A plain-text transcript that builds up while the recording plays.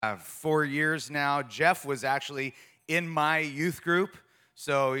4 years now. Jeff was actually in my youth group,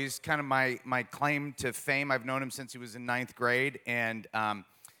 so he's kind of my claim to fame. I've known him since he was in ninth grade, and I'm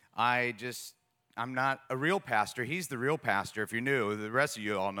not a real pastor. He's the real pastor, if you're new. The rest of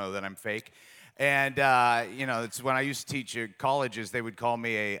you all know that I'm fake. And, it's when I used to teach at colleges, they would call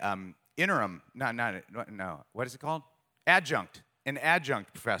me a interim, what is it called? Adjunct, an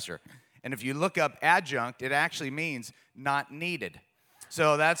adjunct professor. And if you look up adjunct, it actually means not needed.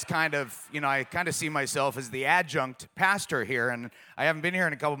 So that's kind of, I kind of see myself as the adjunct pastor here. And I haven't been here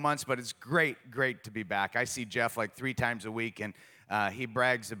in a couple months, but it's great to be back. I see Jeff like 3 times a week, and he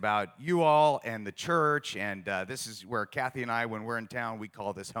brags about you all and the church. And this is where Kathy and I, when we're in town, we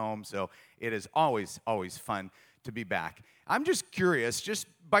call this home. So it is always fun to be back. I'm just curious, just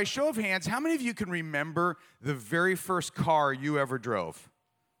by show of hands, how many of you can remember the very first car you ever drove?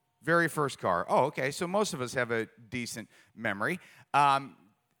 Very first car. Oh, okay. So most of us have a decent memory.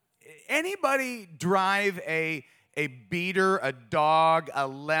 Anybody drive a beater, a dog, a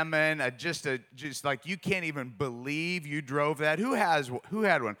lemon, just like you can't even believe you drove that? Who had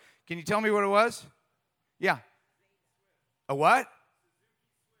one? Can you tell me what it was? Yeah. A what?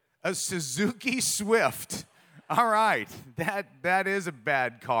 A Suzuki Swift. All right. That is a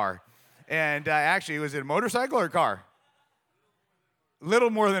bad car. And actually, was it a motorcycle or a car?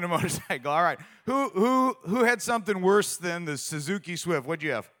 Little more than a motorcycle. All right. Who had something worse than the Suzuki Swift? What'd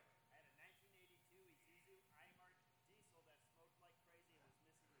you have?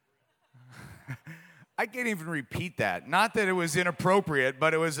 I can't even repeat that. Not that it was inappropriate,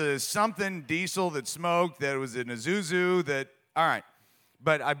 but it was a something diesel that smoked, that it was an Isuzu that, all right.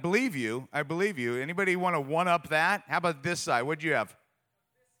 But I believe you. Anybody want to one-up that? How about this side? What'd you have?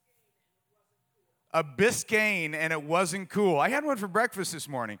 A Biscayne, and it wasn't cool. I had one for breakfast this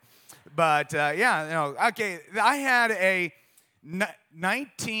morning. But, okay. I had a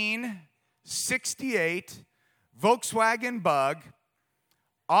 1968 Volkswagen Bug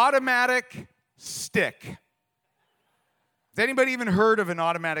automatic stick. Has anybody even heard of an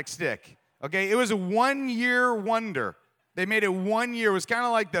automatic stick? Okay, it was a 1-year wonder. They made it 1 year. It was kind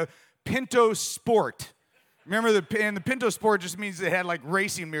of like the Pinto Sport. Remember, the Pinto Sport just means it had like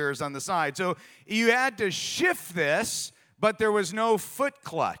racing mirrors on the side. So you had to shift this, but there was no foot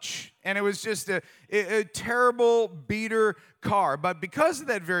clutch. And it was just a terrible beater car. But because of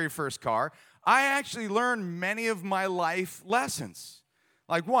that very first car, I actually learned many of my life lessons.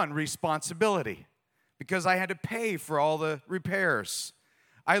 Like one, responsibility, because I had to pay for all the repairs.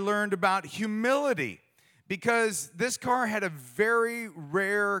 I learned about humility, because this car had a very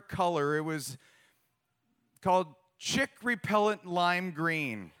rare color. It was called chick repellent lime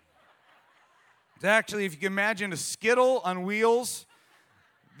green. It's actually, if you can imagine a Skittle on wheels,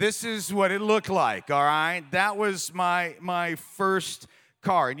 this is what it looked like, all right? That was my first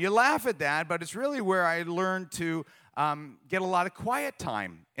car. And you laugh at that, but it's really where I learned to get a lot of quiet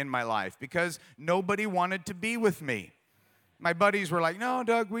time in my life, because nobody wanted to be with me. My buddies were like, no,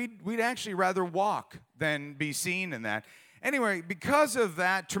 Doug, we'd actually rather walk than be seen in that. Anyway, because of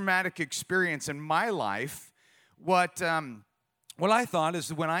that traumatic experience in my life, what I thought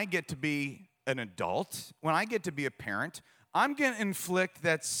is, when I get to be an adult, when I get to be a parent, I'm going to inflict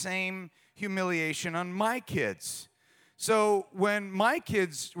that same humiliation on my kids. So when my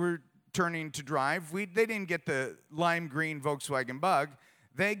kids were turning to drive, they didn't get the lime green Volkswagen Bug.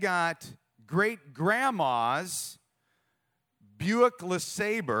 They got great-grandma's Buick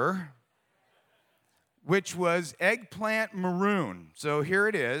LeSabre, which was eggplant maroon. So here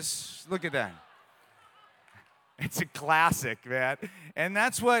it is. Look at that. It's a classic, man. And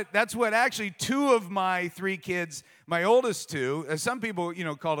that's what actually 2 of my 3 kids, my oldest 2, some people,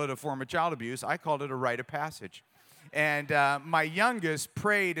 called it a form of child abuse. I called it a rite of passage. And my youngest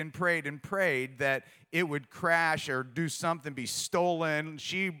prayed and prayed and prayed that it would crash or do something, be stolen.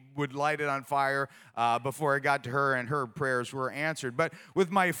 She would light it on fire before it got to her, and her prayers were answered. But with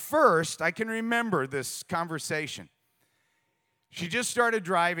my first, I can remember this conversation. She just started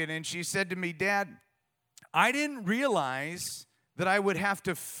driving, and she said to me, Dad, I didn't realize that I would have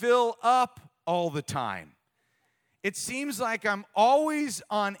to fill up all the time. It seems like I'm always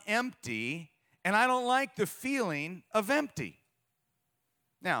on empty, and I don't like the feeling of empty.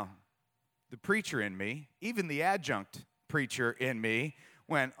 Now, the preacher in me, even the adjunct preacher in me,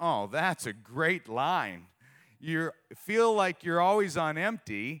 went, oh, that's a great line. You feel like you're always on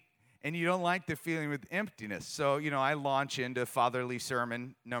empty, and you don't like the feeling with emptiness. So, I launch into fatherly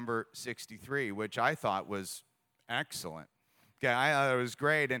sermon number 63, which I thought was excellent. Okay, I thought it was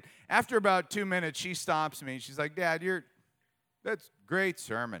great. And after about 2 minutes, she stops me. She's like, Dad, that's great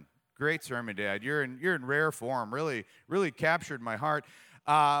sermon. Great sermon, Dad. You're in rare form. Really captured my heart.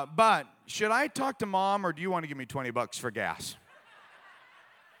 But should I talk to Mom, or do you want to give me $20 for gas?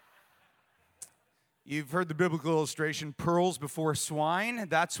 You've heard the biblical illustration, pearls before swine.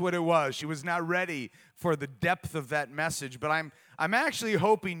 That's what it was. She was not ready for the depth of that message, but I'm actually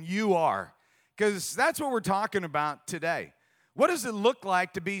hoping you are, because that's what we're talking about today. What does it look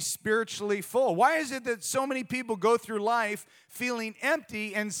like to be spiritually full? Why is it that so many people go through life feeling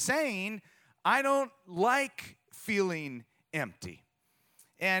empty and saying, I don't like feeling empty?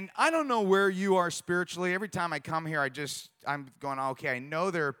 And I don't know where you are spiritually. Every time I come here, I'm going, okay, I know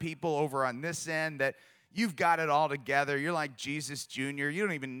there are people over on this end that you've got it all together. You're like Jesus Jr. You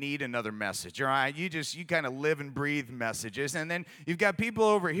don't even need another message, all right? You kind of live and breathe messages. And then you've got people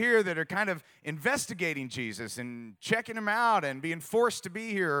over here that are kind of investigating Jesus and checking him out and being forced to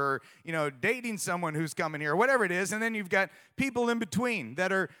be here, or, dating someone who's coming here, or whatever it is. And then you've got people in between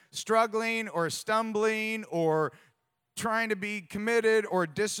that are struggling or stumbling or trying to be committed or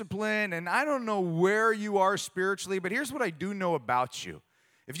disciplined. And I don't know where you are spiritually, but here's what I do know about you.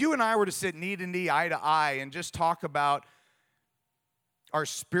 If you and I were to sit knee to knee, eye to eye, and just talk about our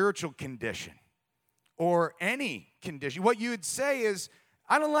spiritual condition or any condition, what you would say is,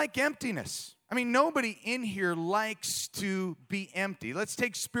 I don't like emptiness. I mean, nobody in here likes to be empty. Let's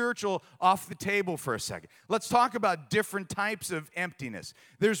take spiritual off the table for a second. Let's talk about different types of emptiness.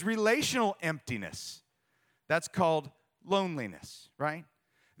 There's relational emptiness. That's called loneliness, right?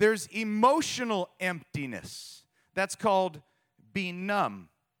 There's emotional emptiness. That's called being numb.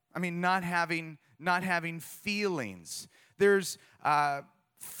 I mean, not having feelings. There's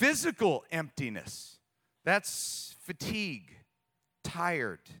physical emptiness. That's fatigue,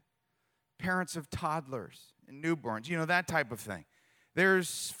 tired, parents of toddlers and newborns, that type of thing.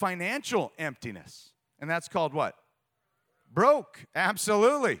 There's financial emptiness, and that's called what? Broke,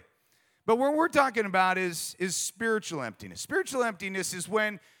 absolutely. But what we're talking about is spiritual emptiness. Spiritual emptiness is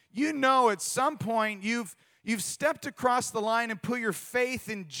when at some point you've stepped across the line and put your faith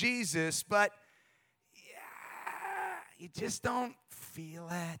in Jesus, but you just don't feel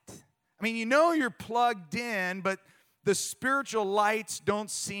it. I mean, you're plugged in, but the spiritual lights don't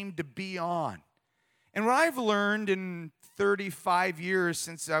seem to be on. And what I've learned in 35 years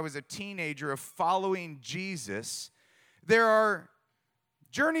since I was a teenager of following Jesus, there are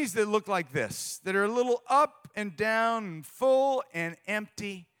journeys that look like this, that are a little up and down and full and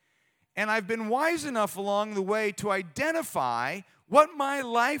empty. And I've been wise enough along the way to identify what my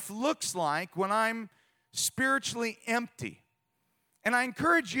life looks like when I'm spiritually empty. And I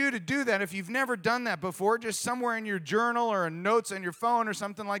encourage you to do that if you've never done that before, just somewhere in your journal or notes on your phone or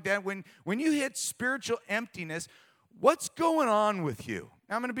something like that. When you hit spiritual emptiness, what's going on with you?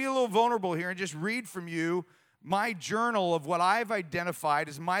 Now, I'm going to be a little vulnerable here and just read from you my journal of what I've identified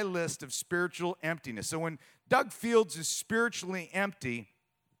as my list of spiritual emptiness. So when Doug Fields is spiritually empty,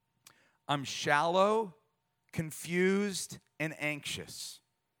 I'm shallow, confused, and anxious.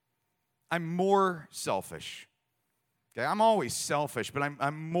 I'm more selfish. Okay, I'm always selfish, but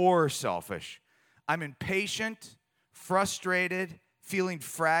I'm more selfish. I'm impatient, frustrated, feeling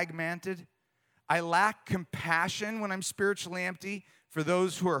fragmented. I lack compassion when I'm spiritually empty for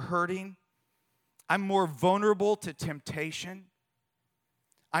those who are hurting. I'm more vulnerable to temptation.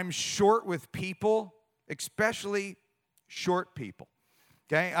 I'm short with people, especially short people.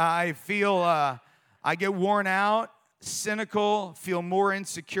 Okay, I feel I get worn out, cynical, feel more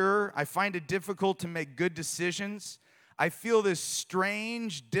insecure. I find it difficult to make good decisions. I feel this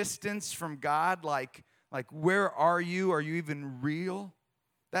strange distance from God, like where are you? Are you even real?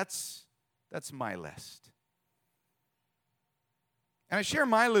 That's my list. And I share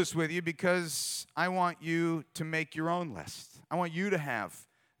my list with you because I want you to make your own list. I want you to have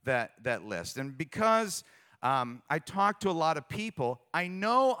that list. And because I talk to a lot of people, I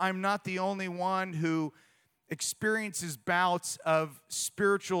know I'm not the only one who experiences bouts of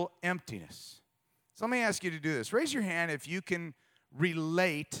spiritual emptiness. So let me ask you to do this. Raise your hand if you can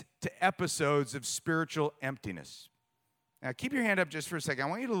relate to episodes of spiritual emptiness. Now, keep your hand up just for a second. I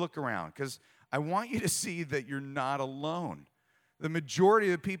want you to look around because I want you to see that you're not alone. The majority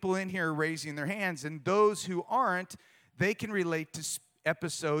of the people in here are raising their hands, and those who aren't, they can relate to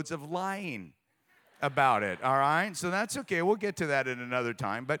episodes of lying about it, all right? So that's okay. We'll get to that at another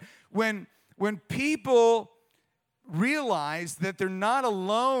time. But when people realize that they're not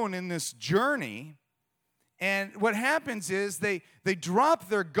alone in this journey, and what happens is they drop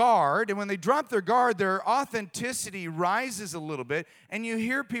their guard, and when they drop their guard, their authenticity rises a little bit, and you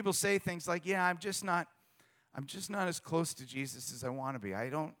hear people say things like, yeah, I'm just not as close to Jesus as I want to be. I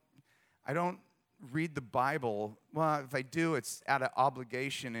don't read the Bible. Well, if I do, it's out of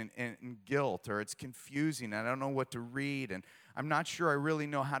obligation and guilt, or it's confusing. I don't know what to read, and I'm not sure I really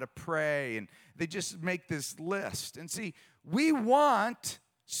know how to pray. And they just make this list. And see, we want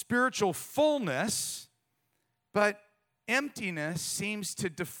spiritual fullness, but emptiness seems to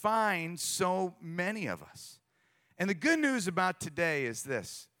define so many of us. And the good news about today is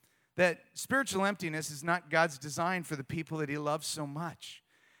this, that spiritual emptiness is not God's design for the people that he loves so much.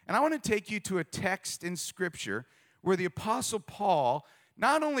 And I want to take you to a text in Scripture where the Apostle Paul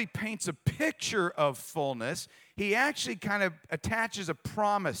not only paints a picture of fullness, he actually kind of attaches a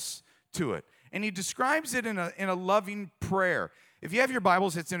promise to it. And he describes it in a loving prayer. If you have your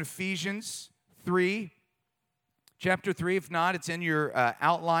Bibles, it's in Ephesians 3, chapter 3. If not, it's in your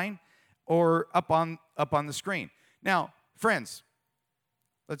outline or up on the screen. Now, friends,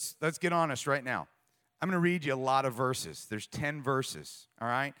 let's get honest right now. I'm going to read you a lot of verses. There's 10 verses, all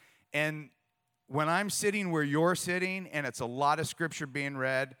right? And when I'm sitting where you're sitting and it's a lot of Scripture being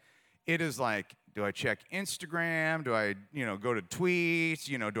read, it is like, do I check Instagram? Do I, go to tweets?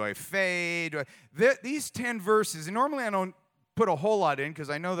 Do I fade? These 10 verses, and normally I don't put a whole lot in because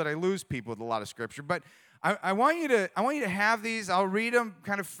I know that I lose people with a lot of Scripture, but I want you to have these. I'll read them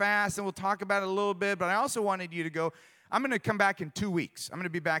kind of fast, and we'll talk about it a little bit. But I also wanted you to go. I'm going to come back in 2 weeks. I'm going to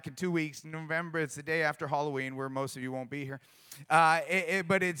be back in 2 weeks. In November, it's the day after Halloween, where most of you won't be here.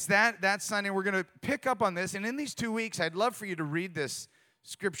 But it's that Sunday. We're going to pick up on this. And in these 2 weeks, I'd love for you to read this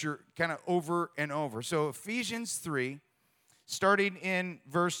Scripture kind of over and over. So Ephesians 3, starting in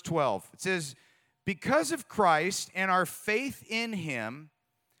verse 12. It says, because of Christ and our faith in him,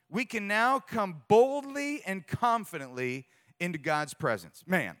 we can now come boldly and confidently into God's presence.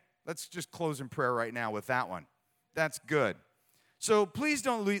 Man, let's just close in prayer right now with that one. That's good. So please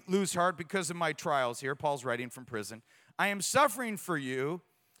don't lose heart because of my trials here. Paul's writing from prison. I am suffering for you,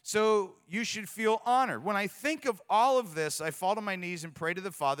 so you should feel honored. When I think of all of this, I fall to my knees and pray to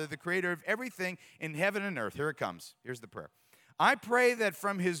the Father, the creator of everything in heaven and earth. Here it comes. Here's the prayer. I pray that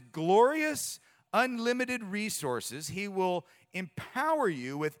from his glorious, unlimited resources, he will empower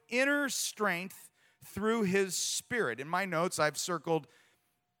you with inner strength through his Spirit. In my notes, I've circled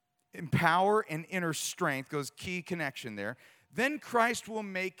empower and inner strength, goes key connection there. Then Christ will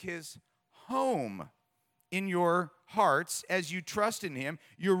make his home in your hearts as you trust in him.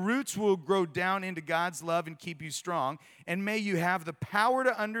 Your roots will grow down into God's love and keep you strong. And may you have the power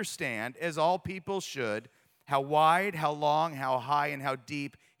to understand, as all people should, how wide, how long, how high, and how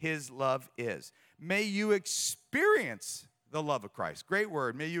deep his love is. May you experience the love of Christ. Great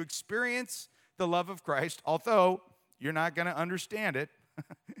word. May you experience the love of Christ, although you're not going to understand it,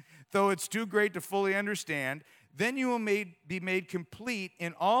 though it's too great to fully understand. Then you will be made complete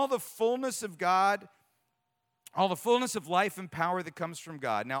in all the fullness of God, all the fullness of life and power that comes from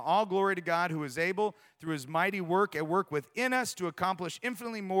God. Now, all glory to God, who is able, through his mighty work at work within us, to accomplish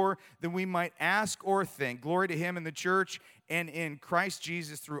infinitely more than we might ask or think. Glory to him in the church and in Christ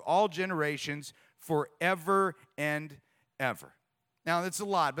Jesus through all generations, forever and ever. Now, that's a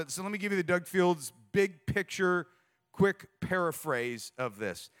lot, but so let me give you the Doug Fields big picture, quick paraphrase of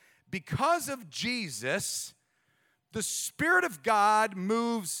this. Because of Jesus, the Spirit of God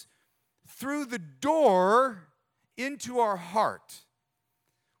moves through the door into our heart,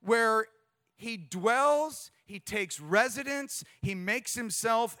 where he dwells, he takes residence, he makes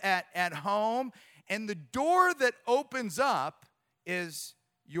himself at home, and the door that opens up is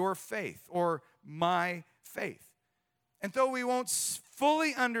your faith or my faith. And though we won't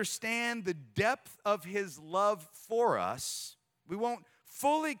fully understand the depth of his love for us, we won't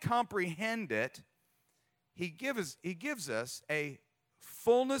fully comprehend it, he gives us a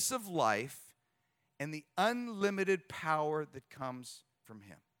fullness of life and the unlimited power that comes from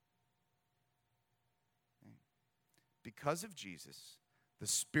him. Because of Jesus, the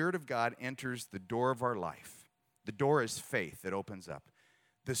Spirit of God enters the door of our life. The door is faith that opens up.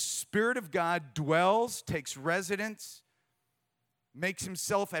 The Spirit of God dwells, takes residence, makes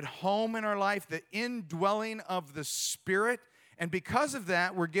himself at home in our life, the indwelling of the Spirit. And because of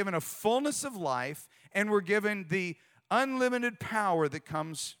that, we're given a fullness of life, and we're given the unlimited power that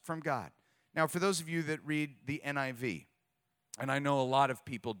comes from God. Now, for those of you that read the NIV, and I know a lot of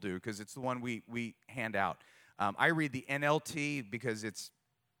people do because it's the one we hand out. I read the NLT because it's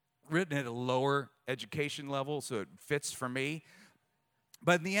written at a lower education level, so it fits for me.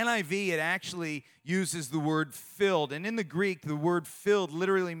 But in the NIV, it actually uses the word filled. And in the Greek, the word filled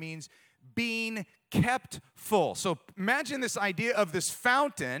literally means being kept full. So imagine this idea of this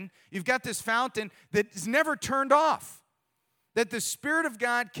fountain. You've got this fountain that is never turned off. That the Spirit of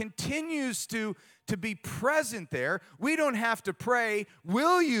God continues to be present there. We don't have to pray,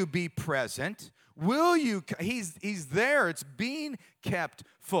 will you be present? Will you? He's there. It's being kept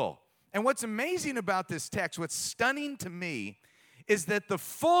full. And what's amazing about this text, what's stunning to me, is that the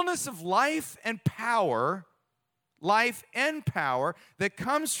fullness of life and power that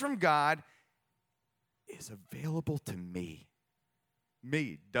comes from God is available to me.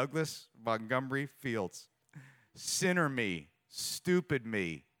 Me, Douglas Montgomery Fields. Sinner me, stupid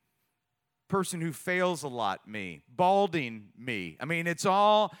me, person who fails a lot me, balding me. I mean, it's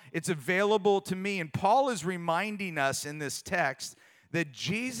available to me. And Paul is reminding us in this text that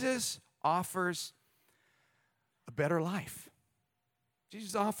Jesus offers a better life.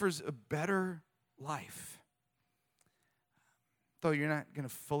 Jesus offers a better life. Though you're not going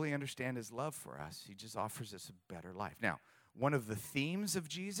to fully understand his love for us, he just offers us a better life. Now, one of the themes of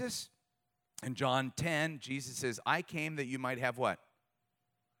Jesus, in John 10, Jesus says, I came that you might have what?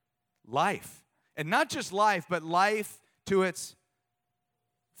 Life. And not just life, but life to its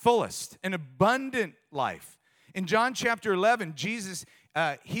fullest, an abundant life. In John chapter 11, Jesus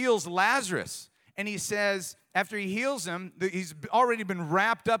heals Lazarus. And he says, after he heals him, he's already been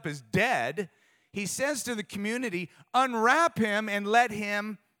wrapped up as dead. He says to the community, unwrap him and let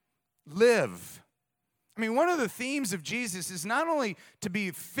him live. I mean, one of the themes of Jesus is not only to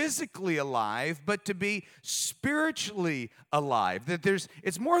be physically alive, but to be spiritually alive. That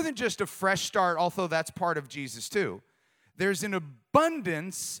it's more than just a fresh start, although that's part of Jesus too. There's an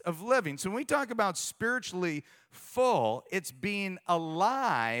abundance of living. So when we talk about spiritually full, it's being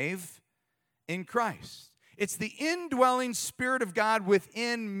alive in Christ. It's the indwelling Spirit of God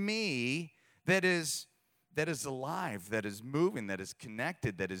within me that is alive, that is moving, that is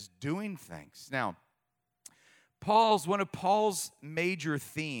connected, that is doing things. Now, one of Paul's major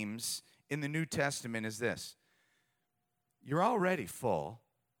themes in the New Testament is this. You're already full,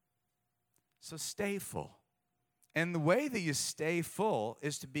 so stay full. And the way that you stay full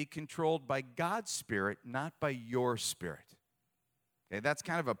is to be controlled by God's Spirit, not by your spirit. Okay, that's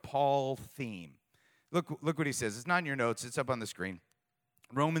kind of a Paul theme. Look what he says. It's not in your notes. It's up on the screen.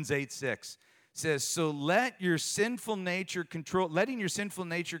 Romans 8:6 says, so letting your sinful nature control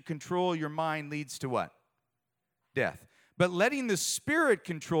your mind leads to what? Death. But letting the Spirit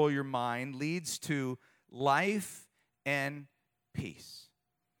control your mind leads to life and peace.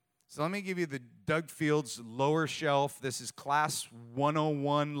 So let me give you the Doug Fields lower shelf. This is class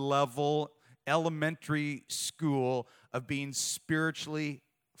 101 level elementary school of being spiritually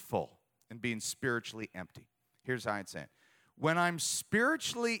full and being spiritually empty. Here's how I'd say it. When I'm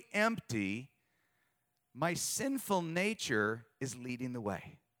spiritually empty, my sinful nature is leading the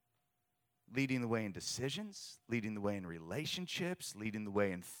way. Leading the way in decisions, leading the way in relationships, leading the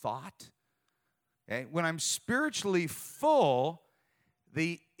way in thought. Okay? When I'm spiritually full,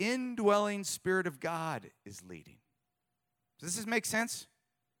 the indwelling Spirit of God is leading. Does this make sense?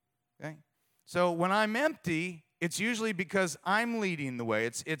 Okay? So when I'm empty, it's usually because I'm leading the way.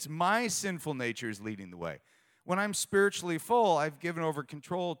 It's my sinful nature is leading the way. When I'm spiritually full, I've given over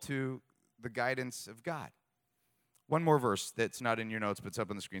control to the guidance of God. One more verse that's not in your notes, but it's up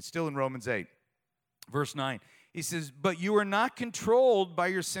on the screen. Still in Romans 8, verse 9. He says, but you are not controlled by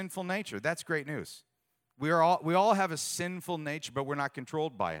your sinful nature. That's great news. We all have a sinful nature, but we're not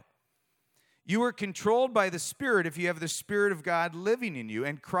controlled by it. You are controlled by the Spirit if you have the Spirit of God living in you,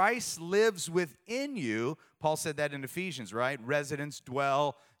 and Christ lives within you. Paul said that in Ephesians, right? Residence,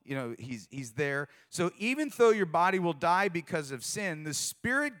 dwell, he's there. So even though your body will die because of sin, the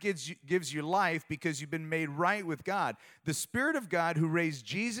Spirit gives you life because you've been made right with God. The Spirit of God who raised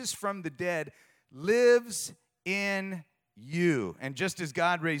Jesus from the dead lives in you. And just as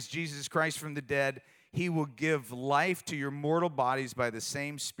God raised Jesus Christ from the dead, he will give life to your mortal bodies by the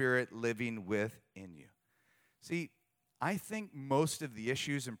same Spirit living within you. See, I think most of the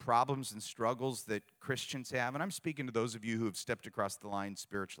issues and problems and struggles that Christians have, and I'm speaking to those of you who have stepped across the line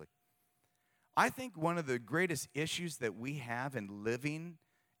spiritually, I think one of the greatest issues that we have in living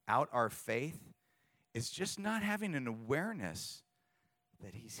out our faith is just not having an awareness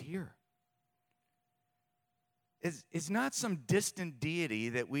that he's here. It's not some distant deity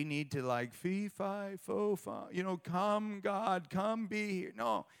that we need to like, fee, fi, fo, fa, come, God, come be here.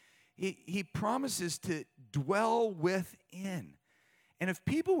 No, he promises to dwell within. And if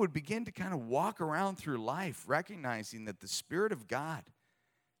people would begin to kind of walk around through life recognizing that the Spirit of God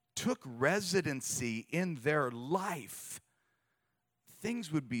took residency in their life,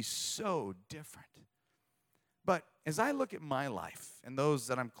 things would be so different. But as I look at my life and those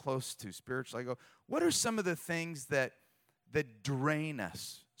that I'm close to spiritually, I go, what are some of the things that drain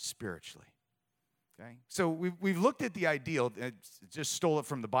us spiritually? Okay? So we've looked at the ideal. Just stole it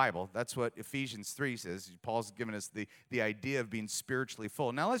from the Bible. That's what Ephesians 3 says. Paul's given us the idea of being spiritually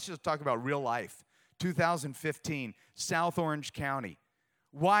full. Now let's just talk about real life. 2015, South Orange County.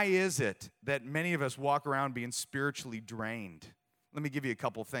 Why is it that many of us walk around being spiritually drained? Let me give you a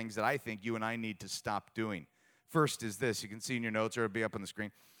couple things that I think you and I need to stop doing. First is this. You can see in your notes, or it'll be up on the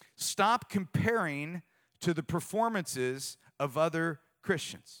screen. Stop comparing to the performances of other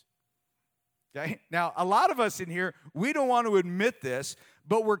Christians. Okay? Now, a lot of us in here, we don't want to admit this,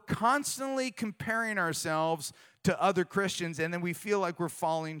 but we're constantly comparing ourselves to other Christians, and then we feel like we're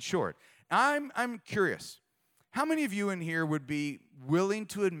falling short. I'm curious. How many of you in here would be willing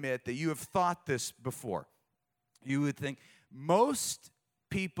to admit that you have thought this before? You would think, most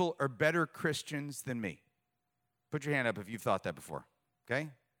people are better Christians than me. Put your hand up if you've thought that before, okay?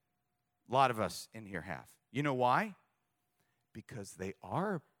 A lot of us in here have. You know why? Because they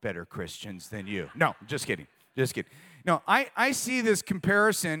are better Christians than you. No, just kidding. Just kidding. No, I see this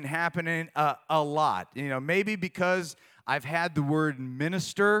comparison happening a lot. You know, maybe because I've had the word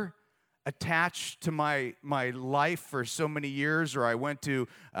minister attached to my life for so many years, or I went to,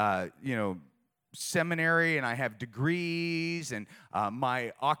 seminary and I have degrees, and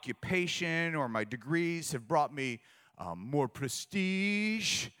my occupation or my degrees have brought me more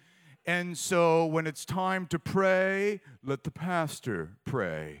prestige. And so when it's time to pray, let the pastor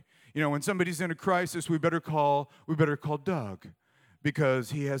pray. You know, when somebody's in a crisis, we better call Doug, because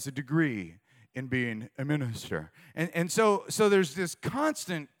he has a degree in being a minister. And so there's this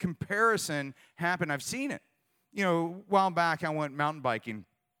constant comparison happen. I've seen it. You know, a while back I went mountain biking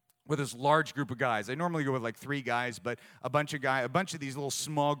with this large group of guys. I normally go with like 3 guys, but a bunch of these little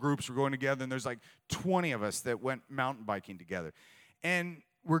small groups were going together, and there's like 20 of us that went mountain biking together. And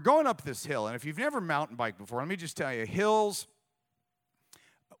we're going up this hill, and if you've never mountain biked before, let me just tell you, hills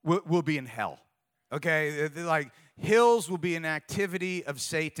will be in hell, okay? Like, hills will be an activity of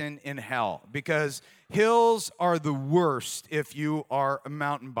Satan in hell, because hills are the worst if you are a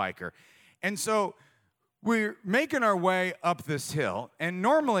mountain biker. And so we're making our way up this hill, and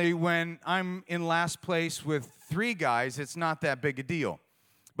normally when I'm in last place with 3 guys, it's not that big a deal.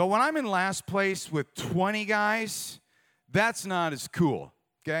 But when I'm in last place with 20 guys, that's not as cool,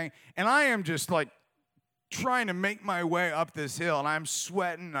 okay? And I am just like trying to make my way up this hill, and I'm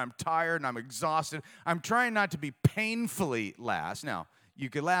sweating, and I'm tired, and I'm exhausted. I'm trying not to be painfully last. Now,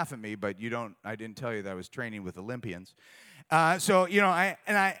 you could laugh at me, but I didn't tell you that I was training with Olympians. So, you know,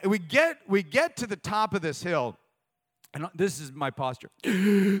 we get to the top of this hill, and this is my posture.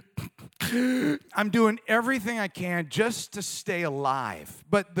 I'm doing everything I can just to stay alive.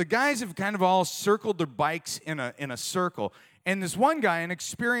 But the guys have kind of all circled their bikes in a circle. And this one guy, an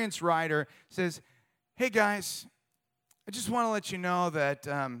experienced rider, says, "Hey guys, I just want to let you know that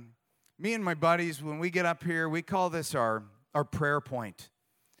me and my buddies, when we get up here, we call this our prayer point.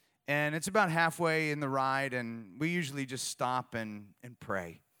 And it's about halfway in the ride, and we usually just stop and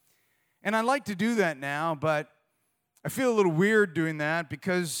pray. And I'd like to do that now, but I feel a little weird doing that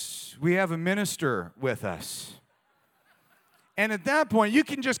because we have a minister with us." And at that point, you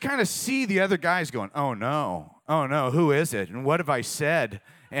can just kind of see the other guys going, oh no, who is it? And what have I said?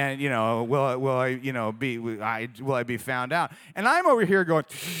 And, you know, will I be found out? And I'm over here going,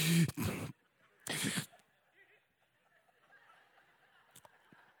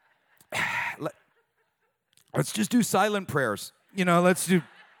 let's just do silent prayers. You know, let's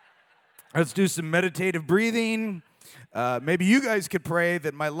do some meditative breathing. Maybe you guys could pray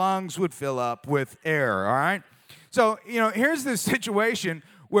that my lungs would fill up with air, all right? So, you know, here's this situation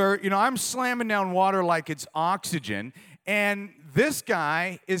where, you know, I'm slamming down water like it's oxygen, and this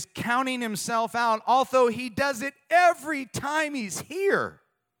guy is counting himself out, although he does it every time he's here.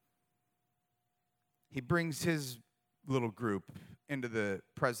 He brings his little group into the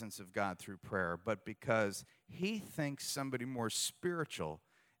presence of God through prayer, but because he thinks somebody more spiritual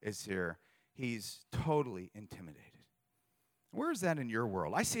is here, he's totally intimidated. Where is that in your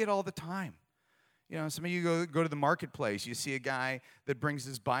world? I see it all the time. You know, some of you go to the marketplace, you see a guy that brings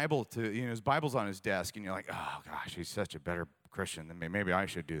his Bible his Bible's on his desk, and you're like, oh gosh, he's such a better Christian than me. Maybe I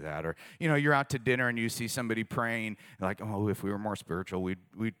should do that. Or, you know, you're out to dinner and you see somebody praying, like, oh, if we were more spiritual,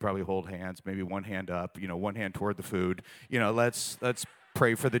 we'd probably hold hands, maybe one hand up, you know, one hand toward the food. You know, let's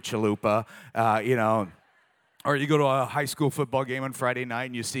pray for the chalupa, you know. Or you go to a high school football game on Friday night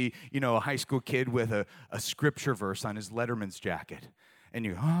and you see, you know, a high school kid with a scripture verse on his Letterman's jacket. And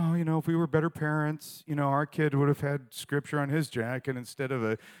you go, oh, you know, if we were better parents, you know, our kid would have had scripture on his jacket instead of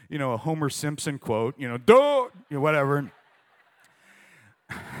a Homer Simpson quote, you know, don't, you know, whatever.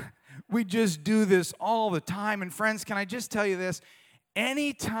 We just do this all the time. And friends, can I just tell you this?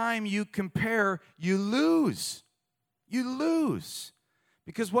 Anytime you compare, you lose. You lose.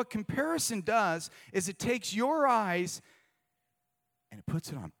 Because what comparison does is it takes your eyes and it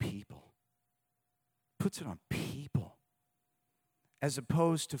puts it on people. Puts it on people. as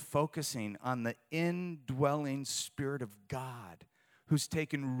opposed to focusing on the indwelling Spirit of God who's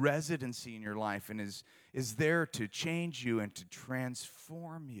taken residency in your life and is there to change you and to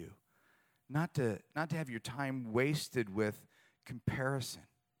transform you, not to have your time wasted with comparison.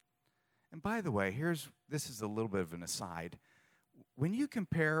 And by the way, this is a little bit of an aside. When you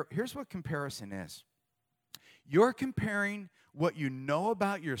compare, here's what comparison is. You're comparing what you know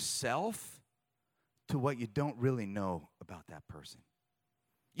about yourself to what you don't really know about that person.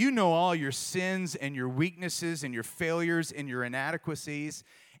 You know all your sins and your weaknesses and your failures and your inadequacies,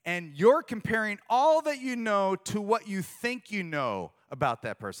 and you're comparing all that you know to what you think you know about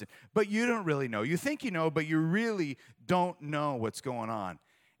that person. But you don't really know. You think you know, but you really don't know what's going on.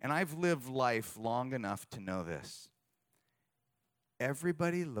 And I've lived life long enough to know this.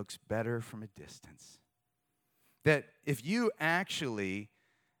 Everybody looks better from a distance. That if you actually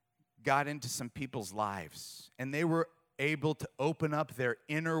got into some people's lives and they were able to open up their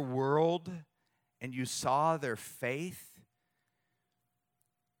inner world and you saw their faith,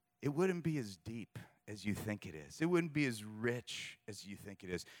 it wouldn't be as deep as you think it is. It wouldn't be as rich as you think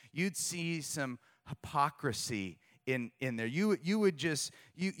it is. You'd see some hypocrisy in there. You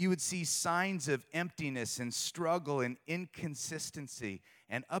would see signs of emptiness and struggle and inconsistency.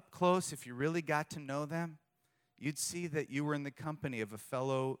 And up close, if you really got to know them, you'd see that you were in the company of a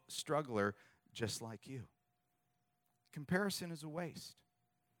fellow struggler just like you. Comparison is a waste.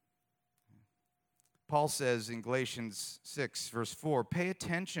 Paul says in Galatians 6, verse 4, pay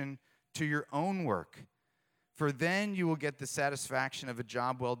attention to your own work, for then you will get the satisfaction of a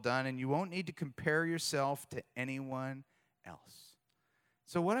job well done, and you won't need to compare yourself to anyone else.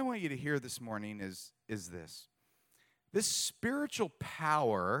 So what I want you to hear this morning is this. This spiritual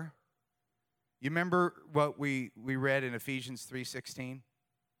power, you remember what we read in Ephesians 3:16?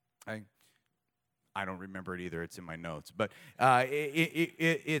 I don't remember it either. It's in my notes. But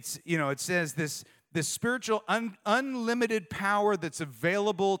it says this spiritual unlimited power that's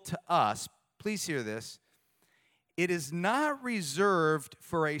available to us. Please hear this. It is not reserved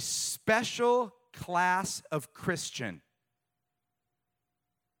for a special class of Christian.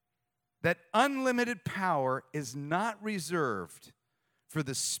 That unlimited power is not reserved for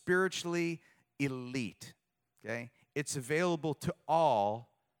the spiritually elite. Okay? It's available to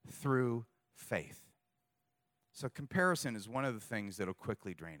all through faith. So comparison is one of the things that will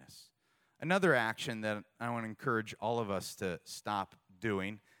quickly drain us. Another action that I want to encourage all of us to stop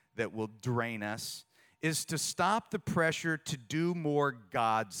doing that will drain us is to stop the pressure to do more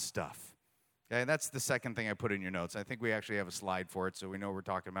God stuff. Okay, that's the second thing I put in your notes. I think we actually have a slide for it so we know what we're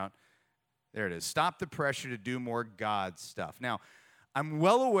talking about. There it is. Stop the pressure to do more God stuff. Now, I'm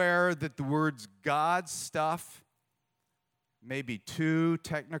well aware that the words God stuff may be too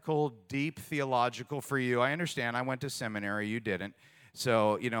technical, deep theological for you. I understand. I went to seminary. You didn't.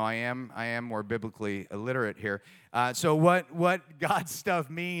 So, I am more biblically illiterate here. So what God stuff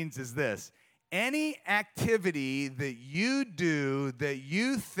means is this. Any activity that you do that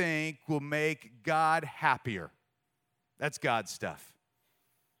you think will make God happier, that's God stuff.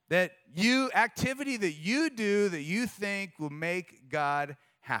 Activity that you do that you think will make God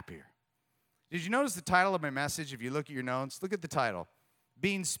happier. Did you notice the title of my message? If you look at your notes, look at the title.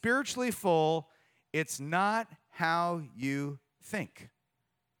 Being spiritually full, it's not how you think.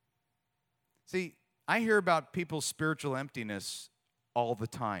 See, I hear about people's spiritual emptiness all the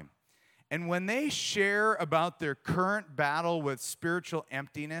time. And when they share about their current battle with spiritual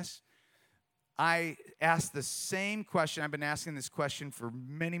emptiness, I ask the same question. I've been asking this question for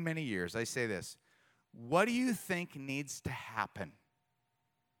many, many years. I say this, what do you think needs to happen?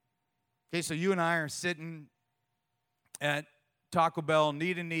 Okay, so you and I are sitting at Taco Bell,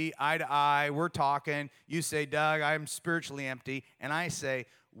 knee to knee, eye to eye. We're talking. You say, Doug, I'm spiritually empty. And I say,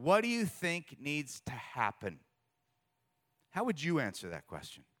 what do you think needs to happen? How would you answer that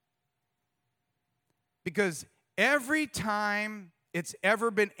question? Because every time it's ever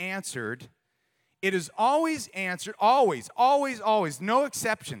been answered, it is always answered, always, no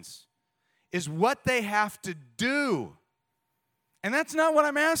exceptions, is what they have to do. And that's not what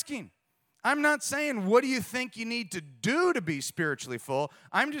I'm asking. I'm not saying, what do you think you need to do to be spiritually full?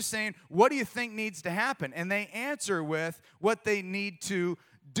 I'm just saying, what do you think needs to happen? And they answer with what they need to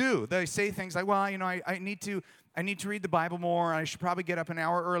do. They say things like, well, I need to read the Bible more. I should probably get up an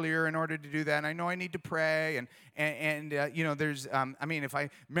hour earlier in order to do that. And I know I need to pray. And there's, if I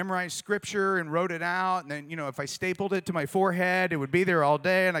memorized Scripture and wrote it out, and then, if I stapled it to my forehead, it would be there all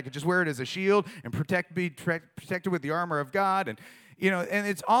day, and I could just wear it as a shield and be protected with the armor of God. And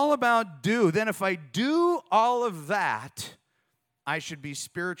it's all about do. Then if I do all of that, I should be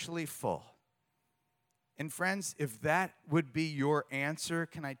spiritually full. And friends, if that would be your answer,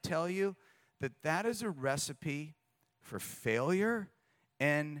 can I tell you that that is a recipe for failure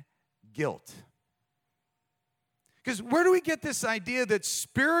and guilt? Because where do we get this idea that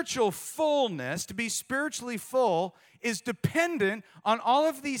spiritual fullness, to be spiritually full, is dependent on all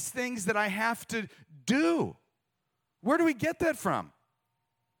of these things that I have to do? Where do we get that from?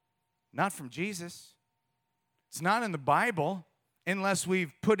 Not from Jesus. It's not in the Bible unless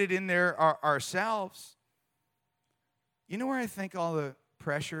we've put it in there ourselves. You know where I think all the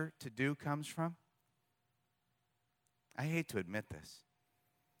pressure to do comes from? I hate to admit this.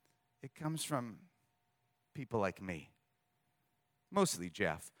 It comes from people like me. Mostly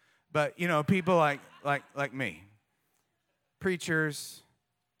Jeff. But, people like me. Preachers,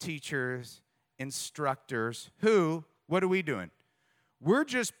 teachers, instructors, who, what are we doing? We're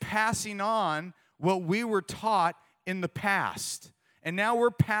just passing on what we were taught in the past. And now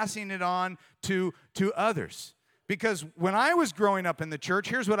we're passing it on to others. Because when I was growing up in the church,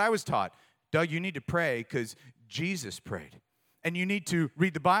 here's what I was taught. Doug, you need to pray because Jesus prayed. And you need to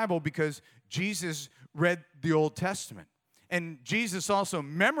read the Bible because Jesus read the Old Testament. And Jesus also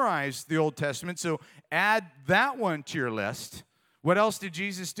memorized the Old Testament, so add that one to your list. What else did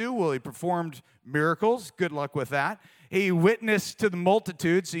Jesus do? Well, he performed miracles. Good luck with that. He witnessed to the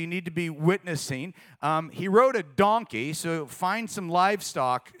multitude, so you need to be witnessing. He rode a donkey, so find some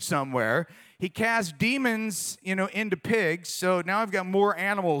livestock somewhere. He cast demons, into pigs, so now I've got more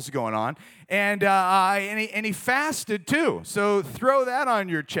animals going on. And he fasted too, so throw that on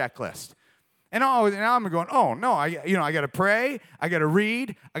your checklist. And now I'm going, oh no, I got to pray, I got to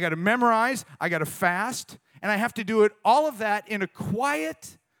read, I got to memorize, I got to fast, and I have to do it all of that in a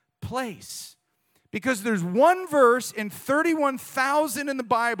quiet place. Because there's one verse in 31,000 in the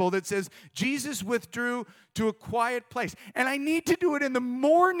Bible that says Jesus withdrew to a quiet place. And I need to do it in the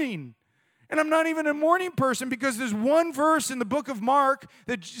morning. And I'm not even a morning person because there's one verse in the book of Mark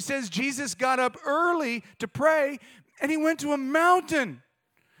that says Jesus got up early to pray and he went to a mountain.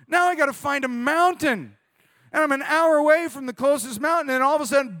 Now I got to find a mountain. And I'm an hour away from the closest mountain and all of a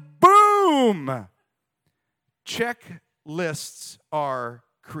sudden, boom! Checklists are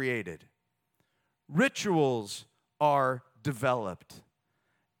created. Rituals are developed.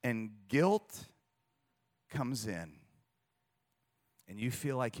 And guilt comes in. And you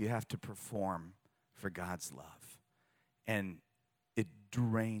feel like you have to perform for God's love. And it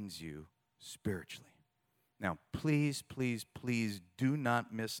drains you spiritually. Now, please, please, please do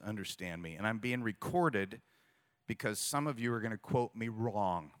not misunderstand me. And I'm being recorded because some of you are going to quote me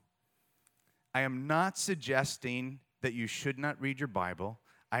wrong. I am not suggesting that you should not read your Bible.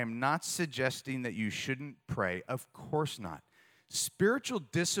 I am not suggesting that you shouldn't pray. Of course not. Spiritual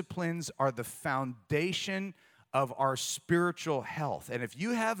disciplines are the foundation of our spiritual health. And if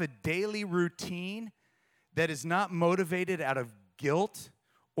you have a daily routine that is not motivated out of guilt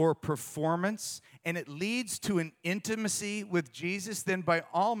or performance, and it leads to an intimacy with Jesus, then by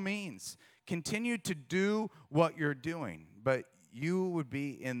all means, continue to do what you're doing. But you would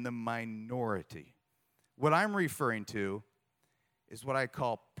be in the minority. What I'm referring to is what I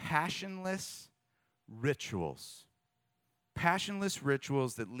call passionless rituals. Passionless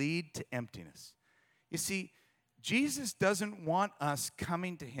rituals that lead to emptiness. You see, Jesus doesn't want us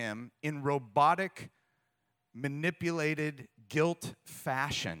coming to him in robotic, manipulated guilt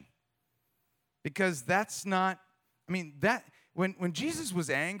fashion. Because that's not, when Jesus was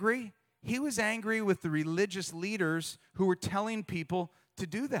angry, he was angry with the religious leaders who were telling people to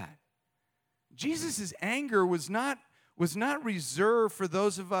do that. Jesus' anger was not reserved for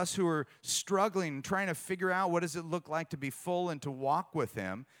those of us who are struggling and trying to figure out what does it look like to be full and to walk with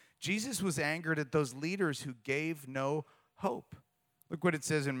him. Jesus was angered at those leaders who gave no hope. Look what it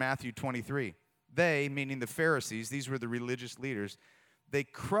says in Matthew 23. They, meaning the Pharisees, these were the religious leaders, they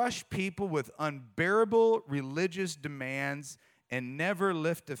crush people with unbearable religious demands and never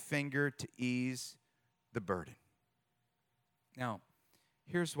lift a finger to ease the burden. Now,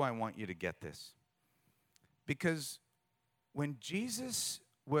 here's why I want you to get this. Because when Jesus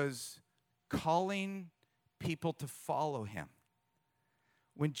was calling people to follow him,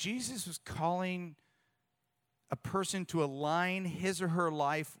 when Jesus was calling a person to align his or her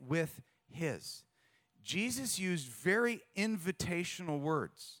life with his, Jesus used very invitational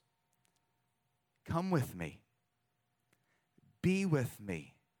words. Come with me. Be with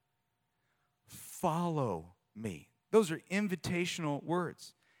me. Follow me. Those are invitational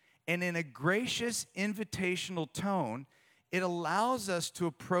words. And in a gracious, invitational tone, it allows us to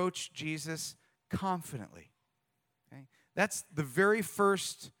approach Jesus confidently. Okay? That's the very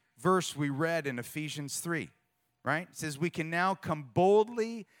first verse we read in Ephesians 3, right? It says, we can now come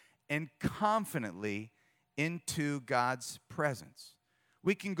boldly and confidently into God's presence.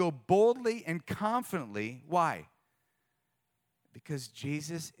 We can go boldly and confidently. Why? Because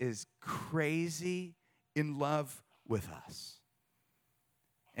Jesus is crazy in love with us.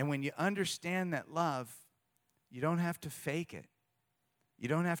 And when you understand that love, you don't have to fake it. You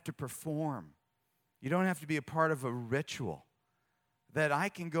don't have to perform. You don't have to be a part of a ritual. That I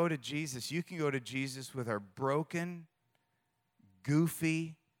can go to Jesus, you can go to Jesus with our broken,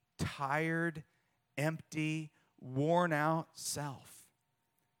 goofy, tired, empty, worn out self.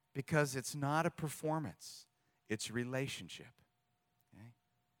 Because it's not a performance, it's a relationship. Okay?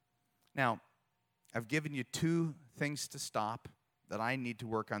 Now, I've given you 2 things to stop that I need to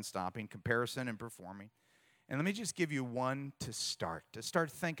work on stopping, comparison and performing. And let me just give you one to start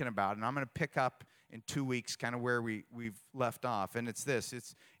thinking about. And I'm going to pick up in 2 weeks kind of where we've left off. And it's this.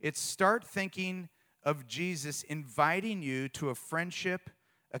 It's start thinking of Jesus inviting you to a friendship,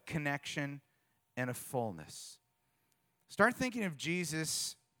 a connection, and a fullness. Start thinking of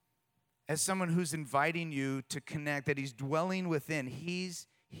Jesus as someone who's inviting you to connect, that he's dwelling within. He's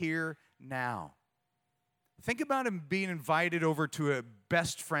here now. Think about him being invited over to a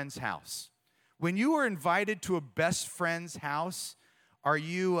best friend's house. When you are invited to a best friend's house, are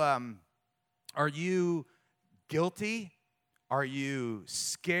you guilty? Are you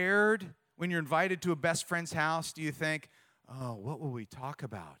scared? When you're invited to a best friend's house, do you think, oh, what will we talk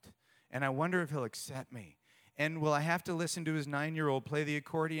about? And I wonder if he'll accept me. And will I have to listen to his 9-year-old play the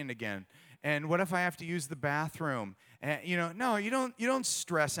accordion again? And what if I have to use the bathroom? And, no, you don't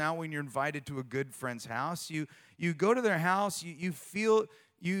stress out when you're invited to a good friend's house. You go to their house. You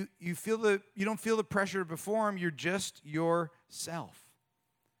don't feel the pressure to perform. You're just yourself.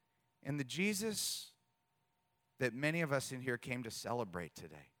 And the Jesus that many of us in here came to celebrate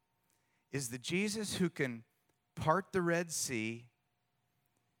today is the Jesus who can part the Red Sea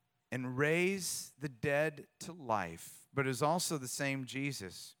and raise the dead to life, but is also the same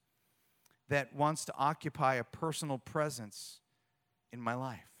Jesus that wants to occupy a personal presence in my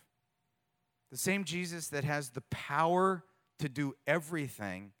life. The same Jesus that has the power to do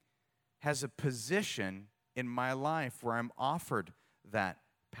everything has a position in my life where I'm offered that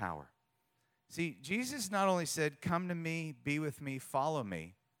power. See, Jesus not only said, come to me, be with me, follow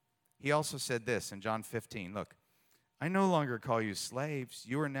me. He also said this in John 15, look, I no longer call you slaves.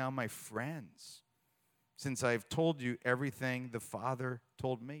 You are now my friends. Since I've told you everything the Father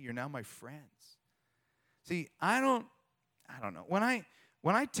told me, you're now my friends. See, I don't know.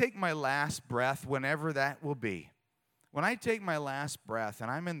 When I take my last breath, whenever that will be, when I take my last breath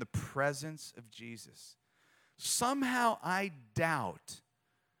and I'm in the presence of Jesus, somehow I doubt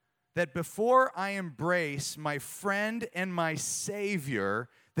that before I embrace my friend and my Savior,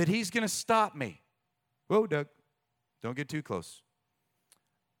 that he's going to stop me. Whoa, Doug, don't get too close.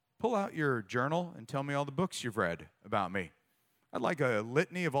 Pull out your journal and tell me all the books you've read about me. I'd like a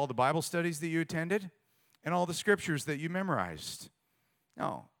litany of all the Bible studies that you attended and all the scriptures that you memorized.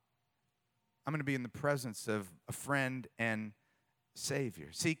 No, I'm going to be in the presence of a friend and Savior.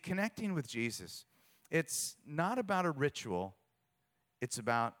 See, connecting with Jesus, it's not about a ritual. It's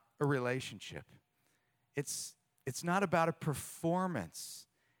about a relationship. It's not about a performance.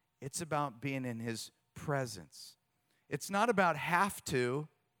 It's about being in his presence. It's not about have to.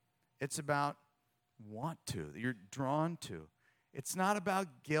 It's about want to. You're drawn to. It's not about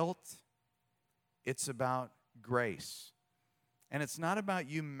guilt. It's about grace. And it's not about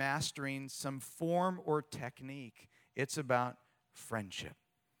you mastering some form or technique. It's about friendship.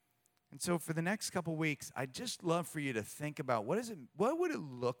 And so for the next couple weeks, I'd just love for you to think about what would it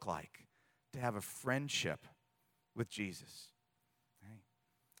look like to have a friendship with Jesus? Okay?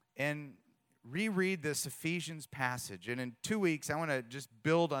 And reread this Ephesians passage. And in 2 weeks, I want to just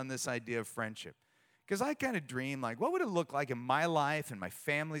build on this idea of friendship. Because I kind of dream, like, what would it look like in my life and my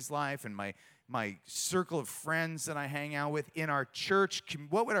family's life and my circle of friends that I hang out with in our church?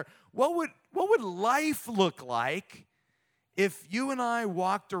 What would life look like if you and I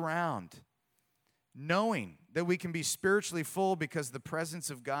walked around knowing that we can be spiritually full because the presence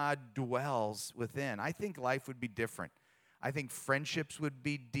of God dwells within? I think life would be different. I think friendships would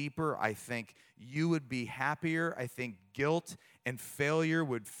be deeper. I think you would be happier. I think guilt and failure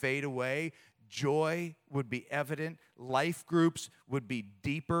would fade away. Joy would be evident. Life groups would be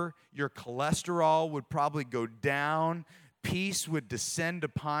deeper. Your cholesterol would probably go down. Peace would descend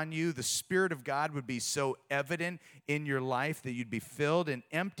upon you. The Spirit of God would be so evident in your life that you'd be filled, and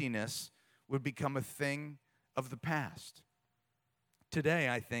emptiness would become a thing of the past. Today,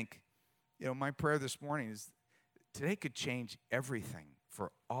 I think, my prayer this morning is today could change everything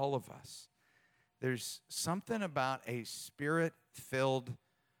for all of us. There's something about a Spirit-filled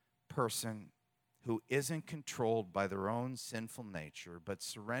person who isn't controlled by their own sinful nature, but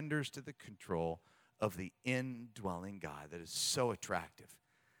surrenders to the control of the indwelling God that is so attractive.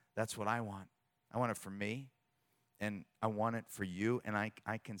 That's what I want. I want it for me, and I want it for you, and I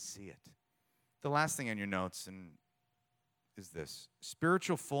can see it. The last thing on your notes is this.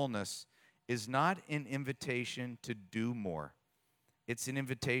 Spiritual fullness is not an invitation to do more. It's an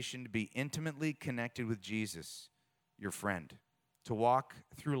invitation to be intimately connected with Jesus, your friend, to walk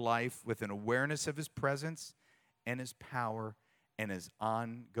through life with an awareness of his presence and his power and his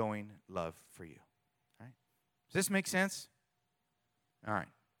ongoing love for you. All right? Does this make sense? All right.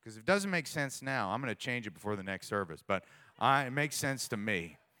 Because if it doesn't make sense now, I'm going to change it before the next service. But it makes sense to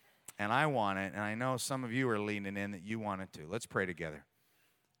me, and I want it, and I know some of you are leaning in that you want it too. Let's pray together.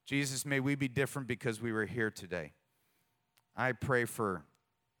 Jesus, may we be different because we were here today. I pray for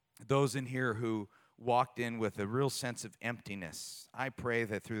those in here who walked in with a real sense of emptiness. I pray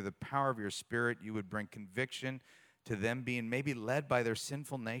that through the power of your Spirit, you would bring conviction to them being maybe led by their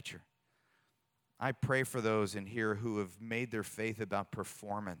sinful nature. I pray for those in here who have made their faith about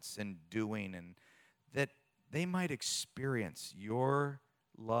performance and doing, and that they might experience your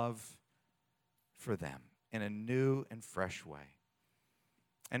love for them in a new and fresh way.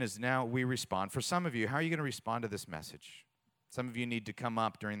 And as now we respond, for some of you, how are you going to respond to this message? Some of you need to come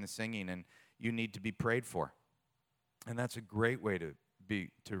up during the singing, and you need to be prayed for. And that's a great way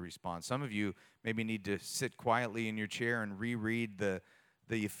to respond. Some of you maybe need to sit quietly in your chair and reread the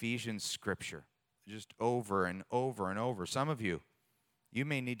Ephesians scripture just over and over and over. Some of you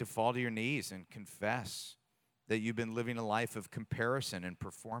may need to fall to your knees and confess that you've been living a life of comparison and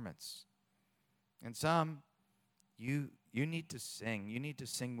performance. And some, you need to sing. You need to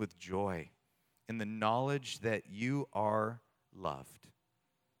sing with joy in the knowledge that you are loved.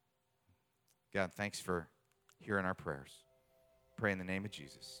 God, thanks for hearing our prayers. Pray in the name of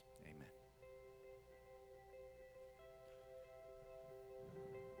Jesus. Amen.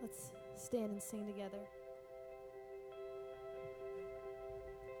 Let's stand and sing together.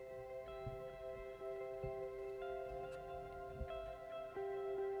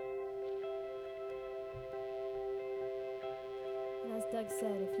 And as Doug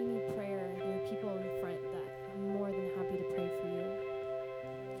said, if you need prayer, there are people in front that are more than happy to pray for you.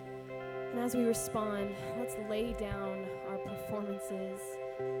 And as we respond, let's lay down our performances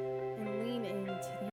and lean into the